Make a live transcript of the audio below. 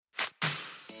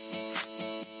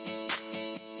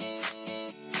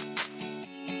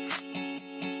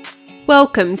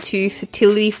Welcome to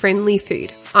Fertility Friendly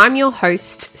Food. I'm your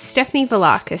host, Stephanie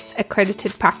Velakis,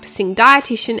 accredited practicing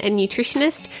dietitian and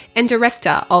nutritionist and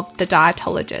director of The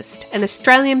Dietologist, an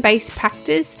Australian-based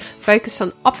practice focused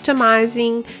on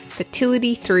optimizing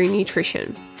fertility through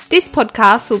nutrition. This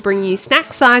podcast will bring you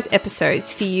snack-size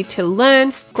episodes for you to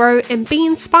learn, grow, and be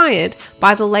inspired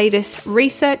by the latest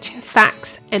research,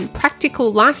 facts, and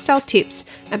practical lifestyle tips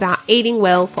about eating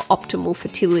well for optimal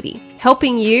fertility,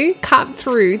 helping you cut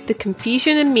through the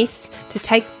confusion and myths to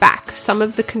take back some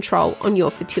of the control on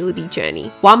your fertility journey,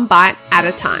 one bite at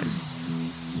a time.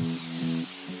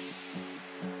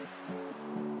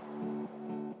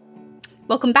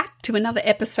 Welcome back to another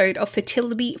episode of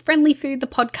Fertility Friendly Food, the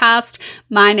podcast.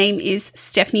 My name is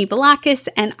Stephanie Velakis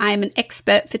and I'm an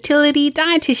expert fertility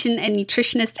dietitian and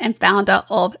nutritionist and founder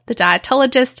of The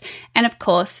Dietologist and of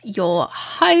course your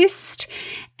host.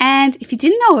 And if you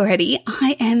didn't know already,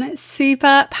 I am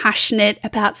super passionate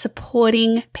about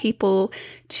supporting people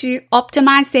to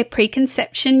optimize their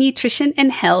preconception, nutrition,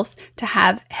 and health to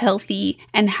have healthy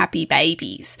and happy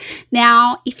babies.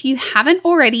 Now, if you haven't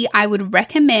already, I would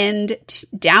recommend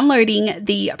downloading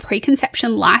the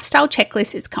Preconception Lifestyle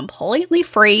Checklist. It's completely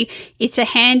free. It's a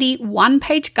handy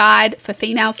one-page guide for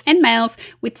females and males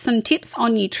with some tips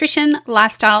on nutrition,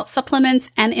 lifestyle,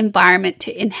 supplements, and environment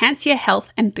to enhance your health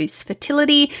and boost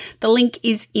fertility. The link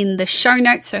is in the show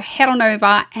notes, so head on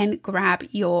over and grab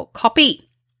your copy.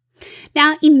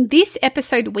 Now, in this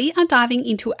episode, we are diving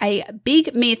into a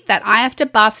big myth that I have to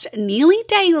bust nearly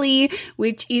daily,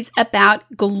 which is about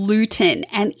gluten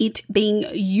and it being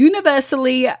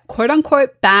universally, quote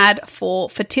unquote, bad for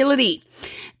fertility.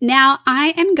 Now,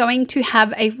 I am going to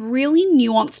have a really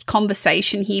nuanced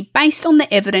conversation here based on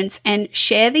the evidence and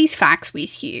share these facts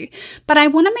with you. But I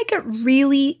want to make it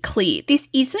really clear. This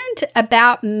isn't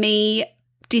about me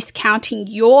discounting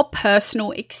your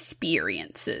personal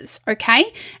experiences,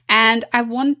 okay? And I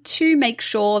want to make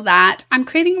sure that I'm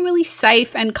creating a really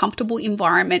safe and comfortable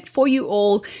environment for you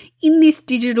all in this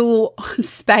digital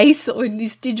space or in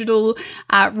this digital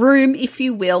room, if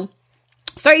you will.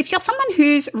 So if you're someone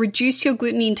who's reduced your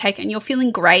gluten intake and you're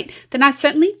feeling great, then I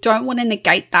certainly don't want to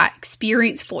negate that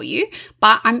experience for you,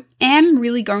 but I am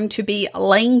really going to be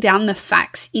laying down the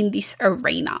facts in this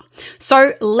arena.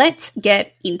 So let's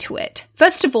get into it.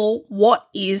 First of all, what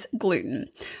is gluten?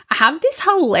 I have this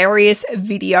hilarious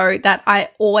video that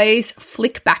I always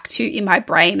flick back to in my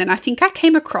brain, and I think I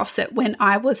came across it when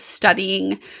I was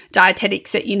studying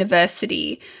dietetics at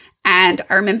university. And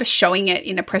I remember showing it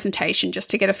in a presentation just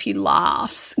to get a few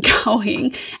laughs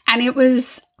going. And it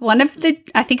was I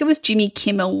think it was Jimmy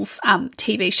Kimmel's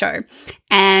TV show.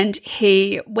 And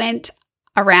he went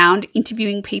around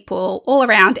interviewing people all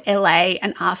around LA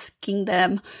and asking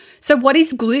them, so what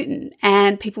is gluten?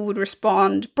 And people would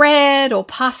respond, bread or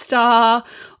pasta,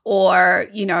 or,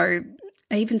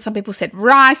 even some people said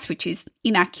rice, which is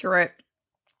inaccurate,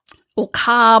 or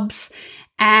carbs.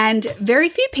 And very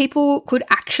few people could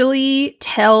actually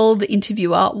tell the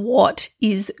interviewer what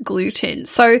is gluten.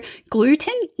 So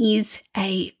gluten is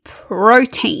a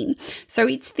protein. So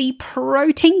it's the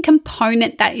protein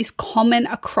component that is common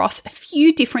across a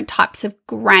few different types of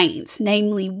grains,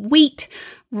 namely wheat,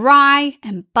 rye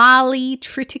and barley,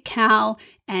 triticale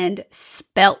and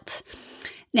spelt.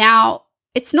 Now,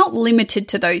 it's not limited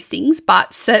to those things,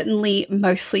 but certainly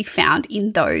mostly found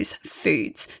in those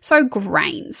foods. So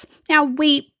grains. Now,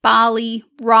 wheat, barley,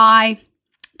 rye,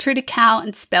 triticale,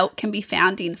 and spelt can be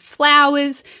found in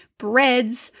flours,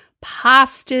 breads,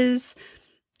 pastas,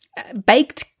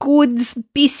 baked goods,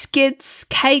 biscuits,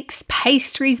 cakes,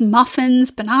 pastries,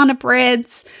 muffins, banana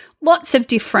breads, lots of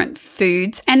different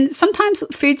foods, and sometimes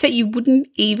foods that you wouldn't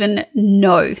even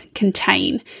know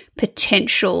contain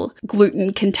potential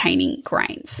gluten-containing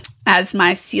grains, as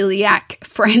my celiac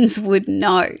friends would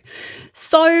know.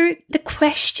 So the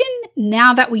question,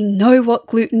 now that we know what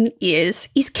gluten is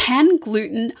can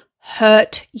gluten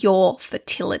hurt your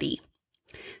fertility?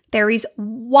 There is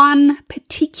one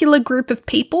particular group of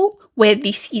people where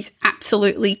this is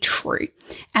absolutely true,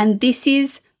 and this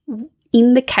is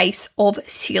in the case of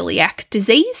celiac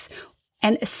disease,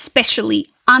 and especially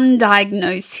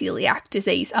undiagnosed celiac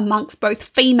disease amongst both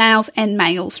females and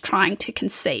males trying to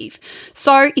conceive.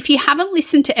 So if you haven't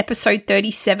listened to episode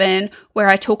 37, where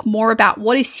I talk more about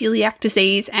what is celiac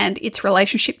disease and its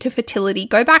relationship to fertility,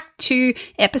 go back to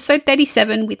episode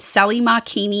 37 with Sally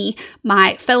Marchini,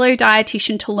 my fellow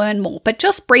dietitian, to learn more. But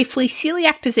just briefly,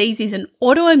 celiac disease is an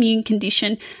autoimmune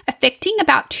condition affecting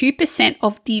about 2%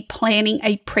 of the planning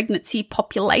a pregnancy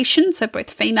population, so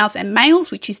both females and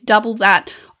males, which is double that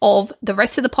of the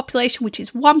rest of the population, which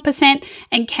is 1%,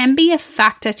 and can be a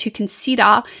factor to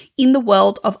consider in the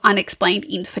world of unexplained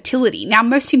infertility. Now,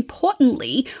 most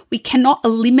importantly, we cannot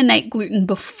eliminate gluten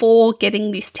before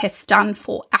getting this test done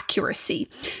for accuracy.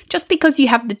 Just because you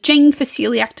have the gene for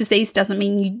celiac disease doesn't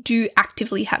mean you do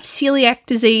actively have celiac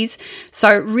disease.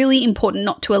 So really important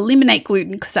not to eliminate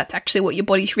gluten, because that's actually what your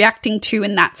body's reacting to,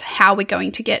 and that's how we're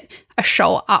going to get a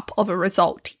show up of a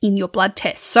result in your blood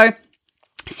test. So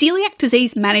celiac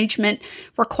disease management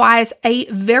requires a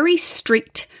very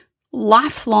strict,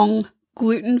 lifelong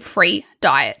gluten-free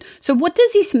diet. So what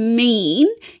does this mean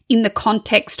in the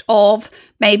context of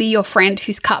maybe your friend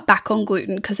who's cut back on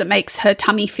gluten because it makes her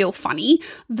tummy feel funny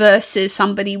versus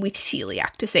somebody with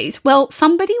celiac disease? Well,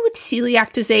 somebody with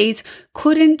celiac disease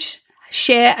couldn't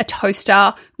share a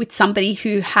toaster with somebody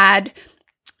who had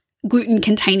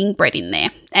gluten-containing bread in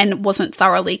there and wasn't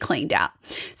thoroughly cleaned out.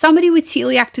 Somebody with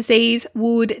celiac disease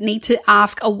would need to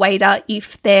ask a waiter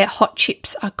if their hot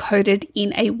chips are coated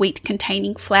in a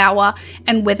wheat-containing flour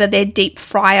and whether their deep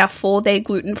fryer for their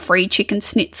gluten-free chicken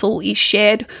schnitzel is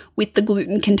shared with the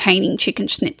gluten-containing chicken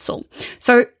schnitzel.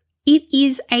 So it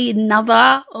is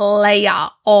another layer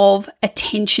of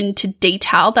attention to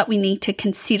detail that we need to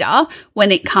consider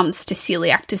when it comes to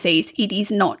celiac disease. It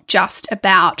is not just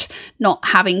about not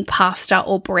having pasta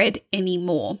or bread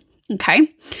anymore.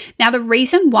 Okay. Now, the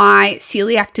reason why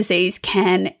celiac disease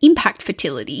can impact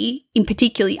fertility, in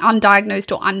particularly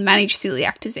undiagnosed or unmanaged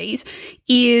celiac disease,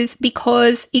 is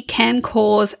because it can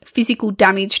cause physical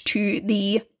damage to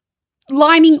the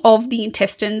lining of the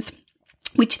intestines,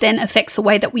 which then affects the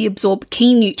way that we absorb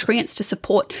key nutrients to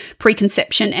support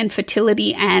preconception and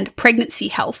fertility and pregnancy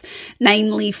health,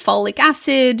 namely folic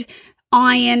acid,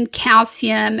 iron,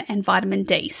 calcium, and vitamin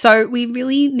D. So we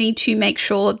really need to make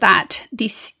sure that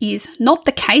this is not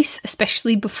the case,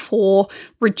 especially before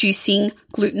reducing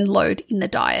gluten load in the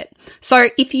diet. So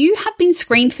if you have been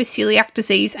screened for celiac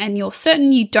disease and you're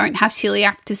certain you don't have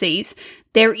celiac disease,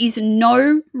 there is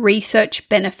no research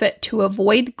benefit to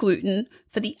avoid gluten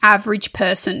for the average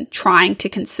person trying to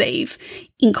conceive,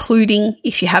 including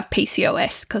if you have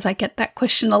PCOS, because I get that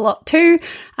question a lot too.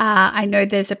 I know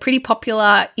there's a pretty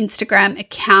popular Instagram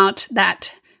account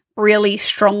that really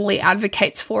strongly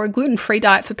advocates for a gluten-free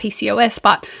diet for PCOS,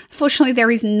 but unfortunately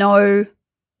there is no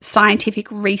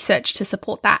scientific research to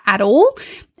support that at all.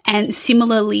 And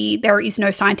similarly, there is no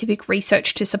scientific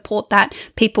research to support that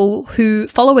people who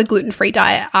follow a gluten-free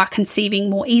diet are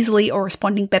conceiving more easily or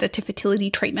responding better to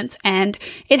fertility treatments. And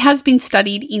it has been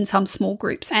studied in some small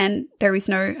groups and there is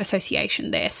no association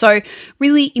there. So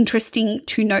really interesting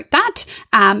to note that.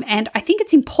 And I think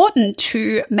it's important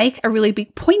to make a really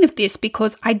big point of this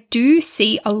because I do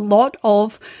see a lot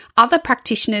of other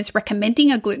practitioners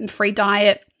recommending a gluten-free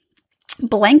diet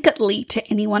blanketly to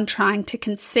anyone trying to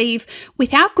conceive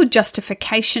without good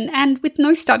justification and with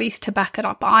no studies to back it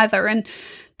up either. And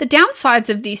the downsides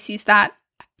of this is that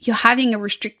you're having a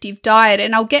restrictive diet,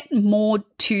 and I'll get more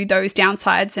to those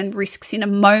downsides and risks in a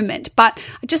moment. But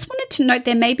I just wanted to note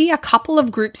there may be a couple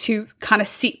of groups who kind of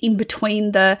sit in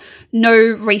between the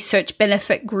no research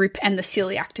benefit group and the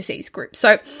celiac disease group.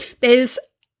 So there's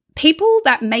people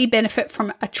that may benefit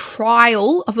from a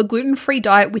trial of a gluten-free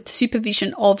diet with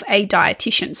supervision of a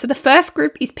dietitian. So the first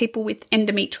group is people with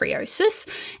endometriosis.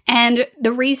 And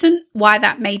the reason why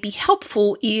that may be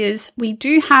helpful is we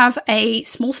do have a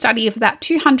small study of about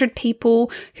 200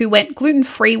 people who went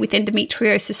gluten-free with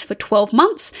endometriosis for 12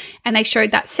 months. And they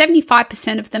showed that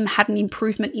 75% of them had an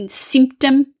improvement in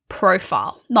symptom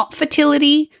profile, not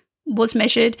fertility was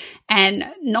measured and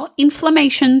not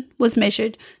inflammation was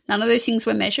measured. None of those things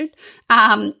were measured.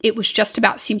 It was just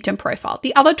about symptom profile.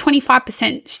 The other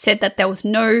 25% said that there was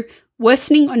no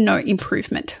worsening or no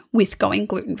improvement with going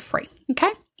gluten-free.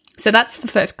 Okay, so that's the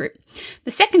first group.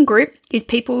 The second group is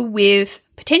people with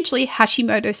potentially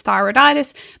Hashimoto's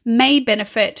thyroiditis may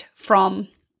benefit from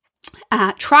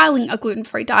trialing a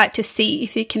gluten-free diet to see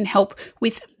if it can help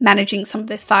with managing some of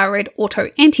the thyroid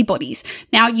autoantibodies.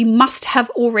 Now, you must have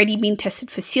already been tested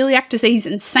for celiac disease,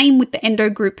 and same with the endo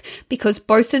group, because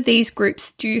both of these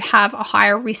groups do have a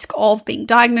higher risk of being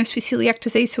diagnosed with celiac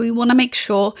disease. So we want to make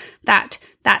sure that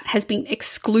that has been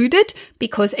excluded,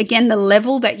 because again, the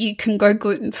level that you can go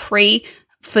gluten-free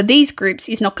for these groups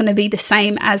is not going to be the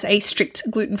same as a strict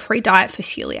gluten-free diet for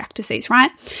celiac disease,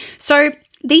 right? So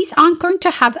these aren't going to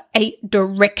have a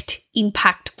direct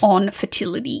impact on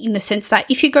fertility in the sense that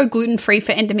if you go gluten-free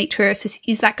for endometriosis,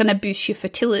 is that going to boost your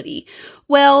fertility?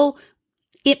 Well,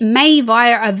 it may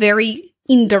via a very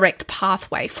indirect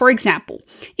pathway. For example,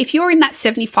 if you're in that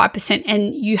 75%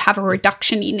 and you have a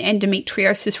reduction in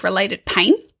endometriosis-related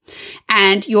pain,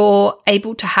 and you're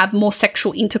able to have more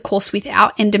sexual intercourse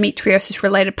without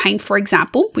endometriosis-related pain, for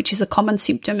example, which is a common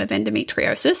symptom of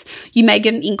endometriosis, you may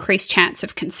get an increased chance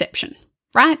of conception,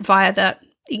 right, via the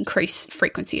increased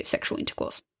frequency of sexual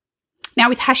intercourse. Now,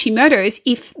 with Hashimoto's,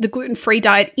 if the gluten-free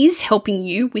diet is helping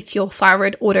you with your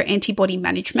thyroid autoantibody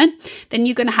management, then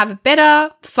you're going to have a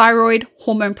better thyroid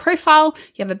hormone profile.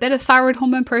 You have a better thyroid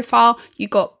hormone profile. You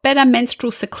got better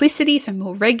menstrual cyclicity, so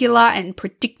more regular and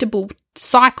predictable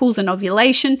cycles and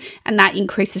ovulation, and that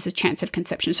increases the chance of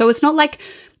conception. So it's not like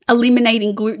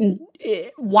eliminating gluten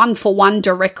one for one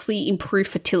directly improve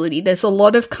fertility. There's a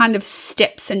lot of kind of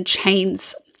steps and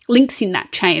chains, links in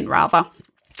that chain rather,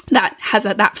 that has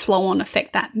that flow-on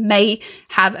effect that may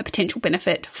have a potential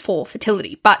benefit for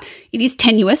fertility. But it is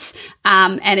tenuous,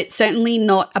 and it's certainly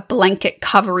not a blanket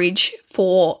coverage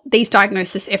for these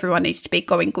diagnoses. Everyone needs to be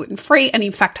going gluten-free. And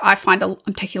in fact, I find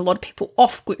I'm taking a lot of people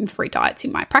off gluten-free diets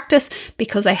in my practice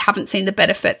because they haven't seen the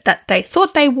benefit that they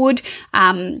thought they would,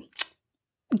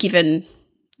 given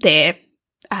their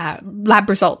lab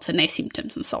results and their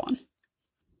symptoms and so on.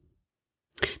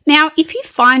 Now, if you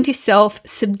find yourself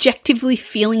subjectively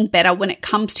feeling better when it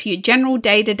comes to your general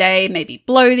day-to-day, maybe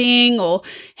bloating or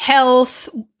health,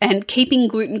 and keeping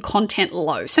gluten content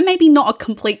low, so maybe not a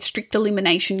complete strict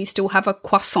elimination, you still have a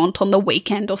croissant on the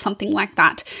weekend or something like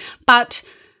that, but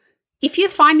if you're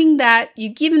finding that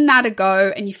you're giving that a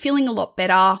go and you're feeling a lot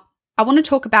better, I want to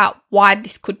talk about why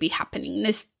this could be happening.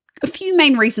 There's a few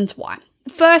main reasons why.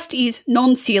 First is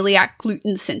non-celiac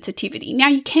gluten sensitivity. Now,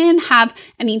 you can have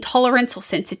an intolerance or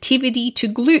sensitivity to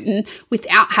gluten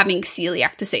without having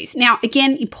celiac disease. Now,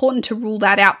 again, important to rule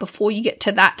that out before you get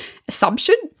to that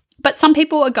assumption. But some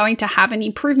people are going to have an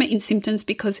improvement in symptoms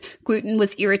because gluten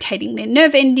was irritating their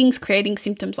nerve endings, creating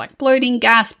symptoms like bloating,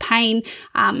 gas, pain,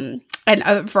 and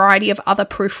a variety of other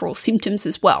peripheral symptoms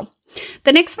as well.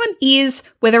 The next one is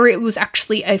whether it was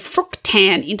actually a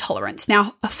fructan intolerance.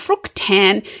 Now, a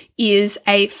fructan is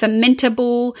a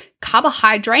fermentable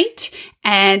carbohydrate,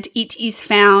 and it is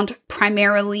found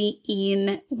primarily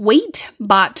in wheat,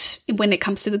 but when it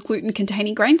comes to the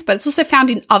gluten-containing grains, but it's also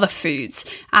found in other foods,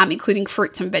 including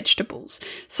fruits and vegetables.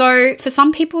 So for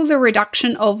some people, the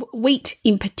reduction of wheat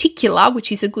in particular, which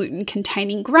is a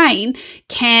gluten-containing grain,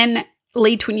 can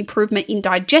lead to an improvement in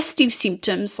digestive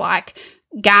symptoms like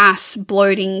gas,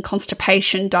 bloating,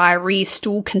 constipation, diarrhea,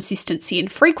 stool consistency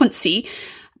and frequency,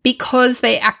 because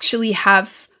they actually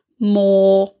have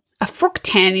more a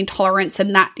fructan intolerance,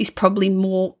 and that is probably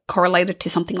more correlated to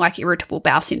something like irritable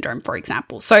bowel syndrome, for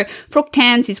example. So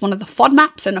fructans is one of the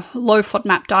FODMAPs, and a low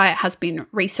FODMAP diet has been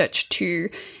researched to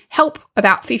help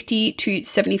about 50 to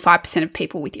 75% of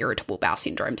people with irritable bowel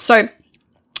syndrome. So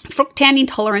fructan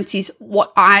intolerance is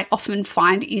what I often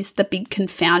find is the big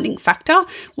confounding factor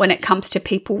when it comes to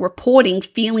people reporting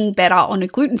feeling better on a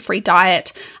gluten-free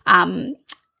diet. And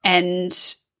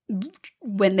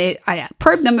when I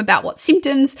probe them about what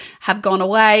symptoms have gone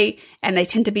away and they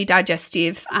tend to be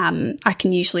digestive, I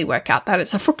can usually work out that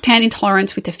it's a fructan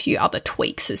intolerance with a few other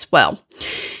tweaks as well.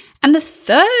 And the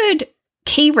third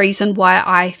key reason why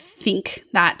I think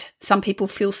that some people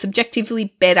feel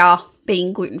subjectively better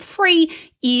being gluten-free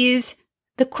is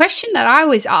the question that I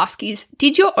always ask is,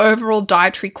 did your overall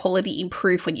dietary quality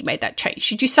improve when you made that change?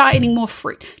 Did you start eating more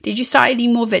fruit? Did you start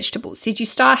eating more vegetables? Did you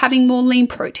start having more lean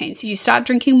proteins? Did you start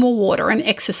drinking more water and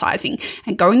exercising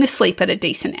and going to sleep at a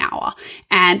decent hour?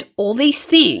 And all these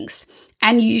things.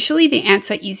 And usually the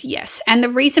answer is yes. And the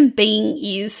reason being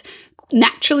is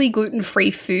naturally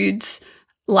gluten-free foods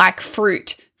like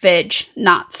fruit, veg,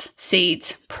 nuts,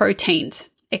 seeds, proteins,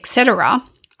 etc.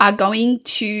 are going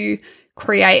to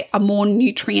create a more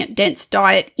nutrient-dense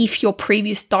diet if your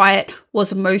previous diet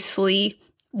was mostly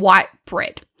white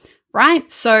bread,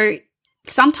 right? So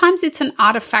sometimes it's an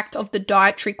artifact of the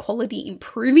dietary quality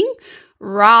improving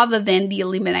rather than the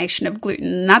elimination of gluten.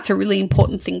 And that's a really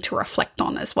important thing to reflect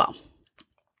on as well.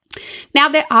 Now,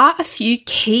 there are a few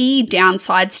key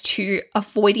downsides to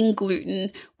avoiding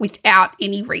gluten without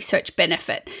any research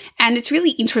benefit. And it's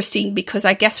really interesting because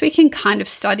I guess we can kind of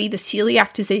study the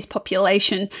celiac disease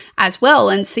population as well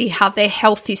and see how their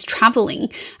health is traveling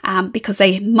because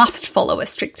they must follow a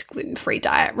strict gluten-free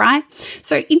diet, right?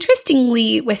 So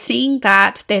interestingly, we're seeing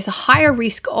that there's a higher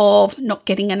risk of not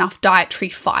getting enough dietary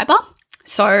fiber.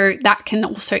 So that can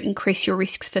also increase your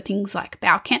risks for things like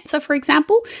bowel cancer, for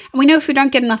example. And we know if we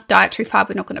don't get enough dietary fiber,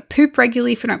 we're not going to poop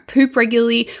regularly. If we don't poop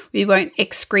regularly, we won't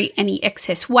excrete any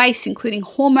excess waste, including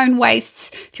hormone wastes.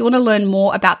 If you want to learn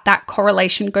more about that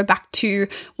correlation, go back to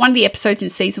one of the episodes in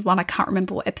season 1. I can't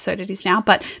remember what episode it is now,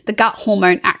 but the gut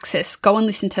hormone axis. Go and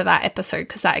listen to that episode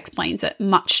because that explains it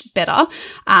much better.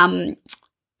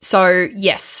 So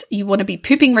yes, you want to be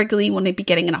pooping regularly, you want to be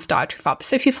getting enough dietary fiber.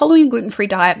 So if you're following a gluten-free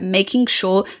diet, making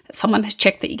sure that someone has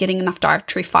checked that you're getting enough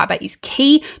dietary fiber is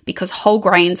key, because whole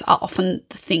grains are often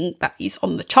the thing that is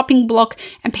on the chopping block,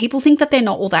 and people think that they're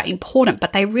not all that important,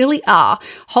 but they really are.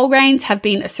 Whole grains have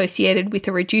been associated with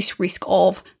a reduced risk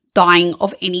of dying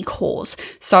of any cause.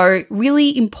 So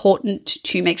really important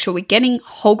to make sure we're getting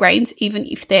whole grains, even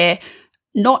if they're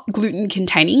not gluten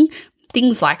containing.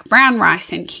 Things like brown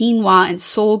rice and quinoa and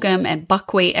sorghum and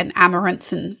buckwheat and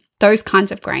amaranth and those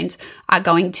kinds of grains are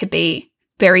going to be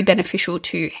very beneficial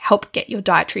to help get your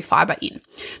dietary fiber in.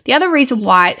 The other reason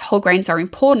why whole grains are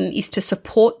important is to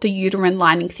support the uterine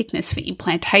lining thickness for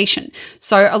implantation.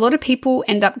 So a lot of people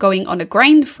end up going on a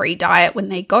grain-free diet when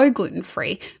they go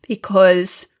gluten-free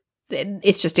because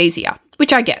it's just easier,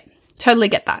 which I get. Totally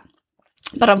get that.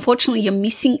 But unfortunately, you're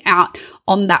missing out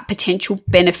on that potential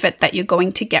benefit that you're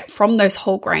going to get from those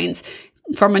whole grains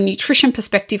from a nutrition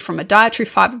perspective, from a dietary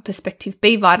fiber perspective,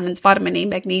 B vitamins, vitamin E,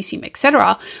 magnesium,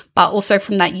 etc., but also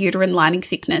from that uterine lining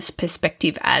thickness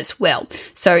perspective as well.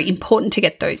 So important to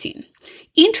get those in.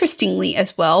 Interestingly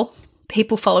as well,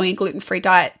 people following a gluten-free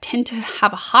diet tend to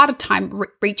have a harder time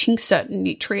reaching certain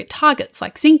nutrient targets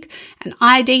like zinc and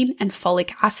iodine and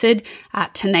folic acid,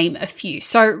 to name a few.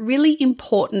 So really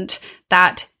important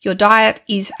that your diet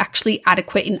is actually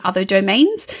adequate in other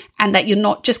domains and that you're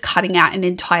not just cutting out an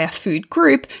entire food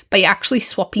group, but you're actually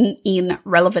swapping in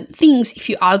relevant things if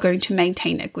you are going to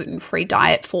maintain a gluten-free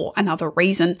diet for another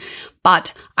reason.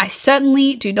 But I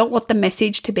certainly do not want the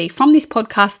message to be from this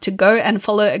podcast to go and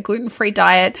follow a gluten-free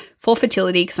diet for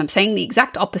fertility, because I'm saying the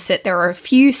exact opposite. There are a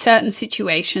few certain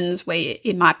situations where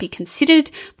it might be considered,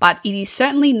 but it is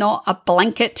certainly not a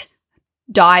blanket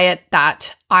diet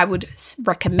that I would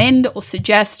recommend or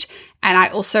suggest. And I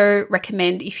also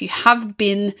recommend, if you have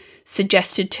been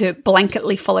suggested to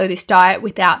blanketly follow this diet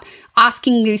without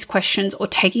asking these questions or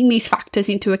taking these factors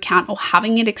into account or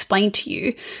having it explained to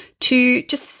you, to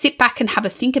just sit back and have a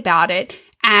think about it.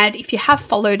 And if you have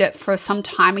followed it for some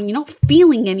time and you're not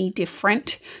feeling any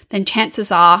different, then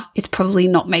chances are it's probably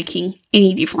not making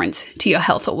any difference to your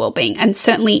health or well-being, and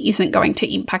certainly isn't going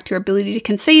to impact your ability to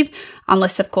conceive,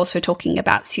 unless, of course, we're talking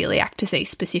about celiac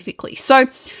disease specifically. So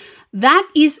that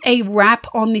is a wrap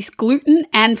on this gluten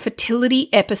and fertility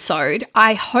episode.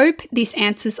 I hope this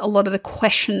answers a lot of the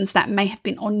questions that may have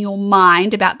been on your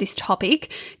mind about this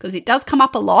topic, because it does come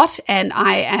up a lot, and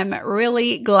I am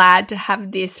really glad to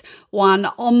have this one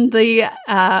on the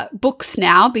books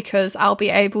now, because I'll be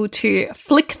able to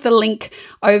flick the link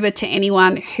over to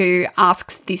anyone who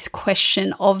asks this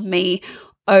question of me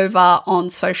over on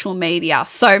social media.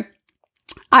 So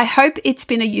I hope it's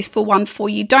been a useful one for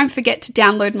you. Don't forget to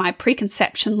download my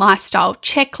preconception lifestyle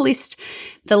checklist.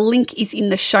 The link is in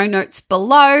the show notes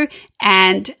below,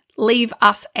 and leave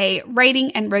us a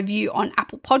rating and review on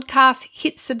Apple Podcasts.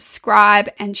 Hit subscribe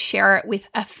and share it with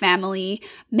a family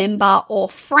member or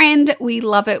friend. We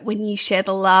love it when you share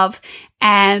the love,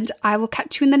 and I will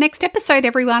catch you in the next episode,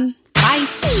 everyone.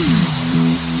 Bye.